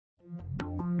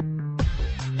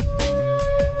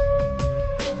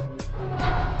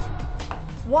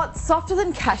What's softer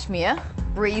than cashmere,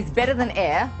 breathes better than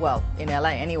air, well, in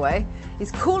LA anyway,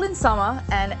 is cool in summer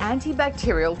and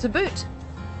antibacterial to boot?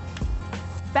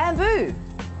 Bamboo.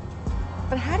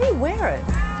 But how do you wear it?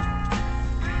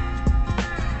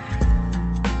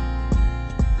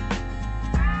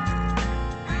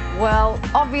 Well,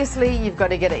 obviously you've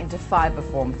got to get it into fibre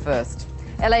form first.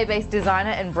 LA-based designer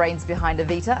and brains behind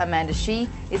Avita, Amanda Shi,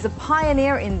 is a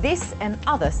pioneer in this and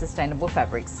other sustainable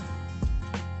fabrics.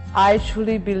 I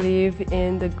truly believe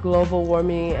in the global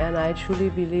warming, and I truly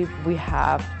believe we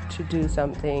have to do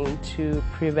something to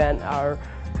prevent our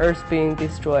Earth being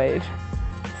destroyed.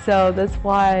 So that's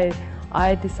why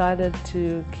I decided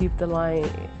to keep the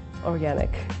line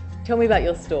organic. Tell me about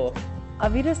your store.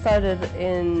 Avita started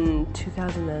in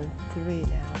 2003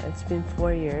 now. It's been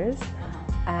 4 years.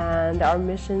 And our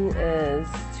mission is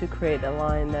to create a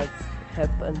line that's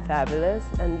hip and fabulous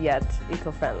and yet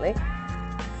eco-friendly.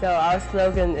 So our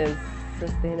slogan is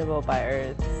Sustainable by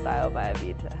Earth, Style by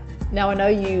Avita. Now I know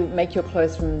you make your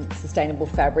clothes from sustainable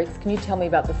fabrics. Can you tell me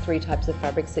about the 3 types of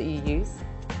fabrics that you use?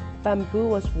 Bamboo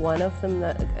was one of them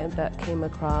that came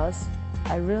across.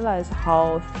 I realized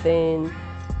how thin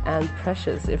and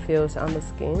precious it feels on the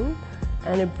skin,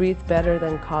 and it breathes better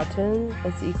than cotton.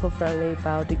 It's eco-friendly,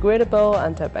 biodegradable,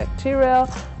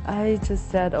 antibacterial. I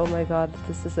just said, oh my God,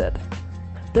 this is it.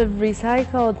 The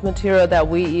recycled material that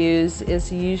we use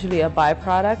is usually a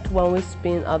byproduct when we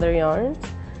spin other yarns.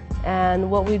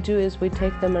 And what we do is we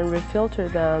take them and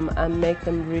refilter them and make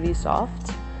them really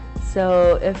soft.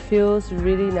 So it feels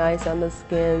really nice on the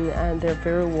skin, and they're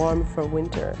very warm for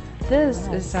winter. This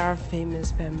is our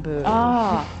famous bamboo.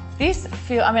 Ah,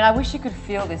 I wish you could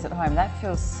feel this at home. That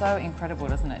feels so incredible,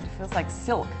 doesn't it? It feels like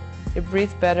silk. It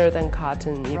breathes better than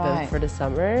cotton, even for the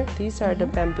summer. These are the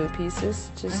bamboo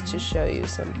pieces, just to show you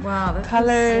some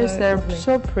colors. They're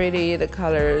so pretty, the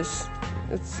colors.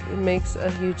 It makes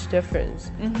a huge difference.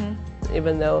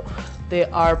 Even though they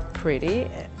are pretty,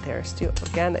 they're still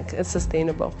organic and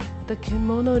sustainable. The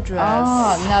kimono dress.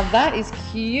 Oh, now that is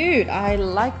cute. I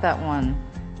like that one.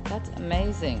 That's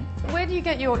amazing. Where do you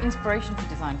get your inspiration to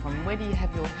design from?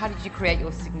 How did you create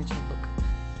your signature look?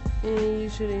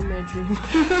 Usually in my dreams.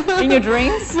 In your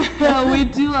dreams? We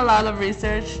do a lot of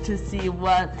research to see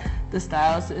what the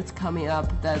styles it's coming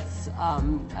up that's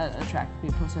attract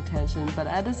people's attention. But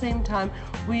at the same time,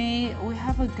 we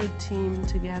have a good team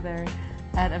together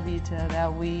at Avita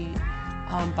that we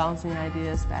bouncing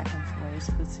ideas back and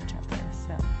forth with each other.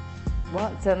 So,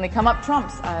 well, it certainly come up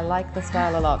trumps. I like the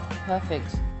style a lot.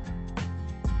 Perfect.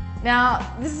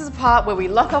 Now, this is a part where we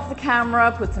lock off the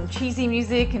camera, put some cheesy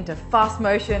music into fast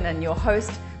motion, and your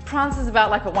host prances about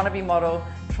like a wannabe model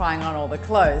trying on all the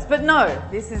clothes. But no,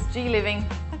 this is G Living.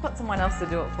 I've got someone else to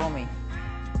do it for me.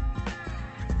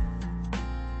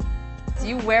 So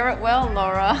you wear it well,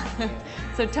 Laura.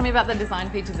 So tell me about the design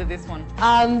features of this one.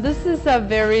 This is a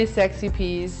very sexy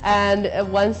piece, and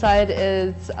one side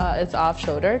is it's off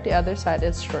shoulder, the other side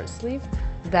is short sleeve.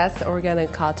 That's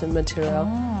organic cotton material.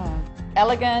 Oh.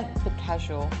 Elegant but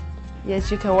casual. Yes,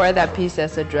 you can wear that piece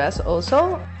as a dress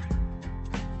also.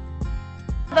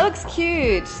 That looks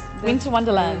cute. Winter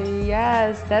Wonderland. Really,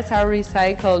 yes, that's our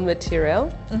recycled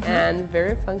material and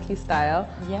very funky style,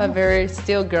 but very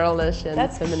still girlish and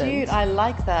feminine. That's cute. I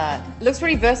like that. It looks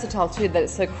really versatile too, that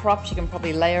it's so cropped you can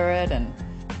probably layer it. And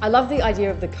I love the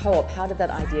idea of the co-op. How did that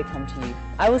idea come to you?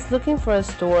 I was looking for a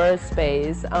store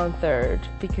space on 3rd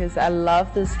because I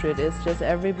love the street. It's just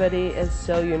everybody is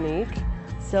so unique.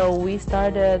 So we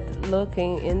started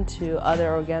looking into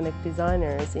other organic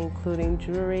designers, including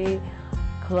jewelry,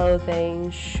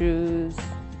 clothing, shoes,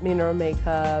 mineral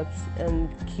makeups, and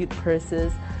cute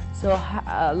purses. So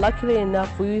luckily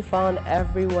enough, we found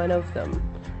every one of them.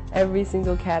 Every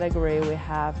single category we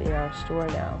have in our store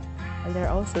now. And they're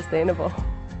all sustainable.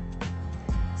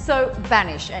 So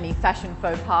banish any fashion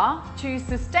faux pas, choose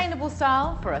sustainable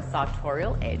style for a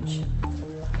sartorial edge.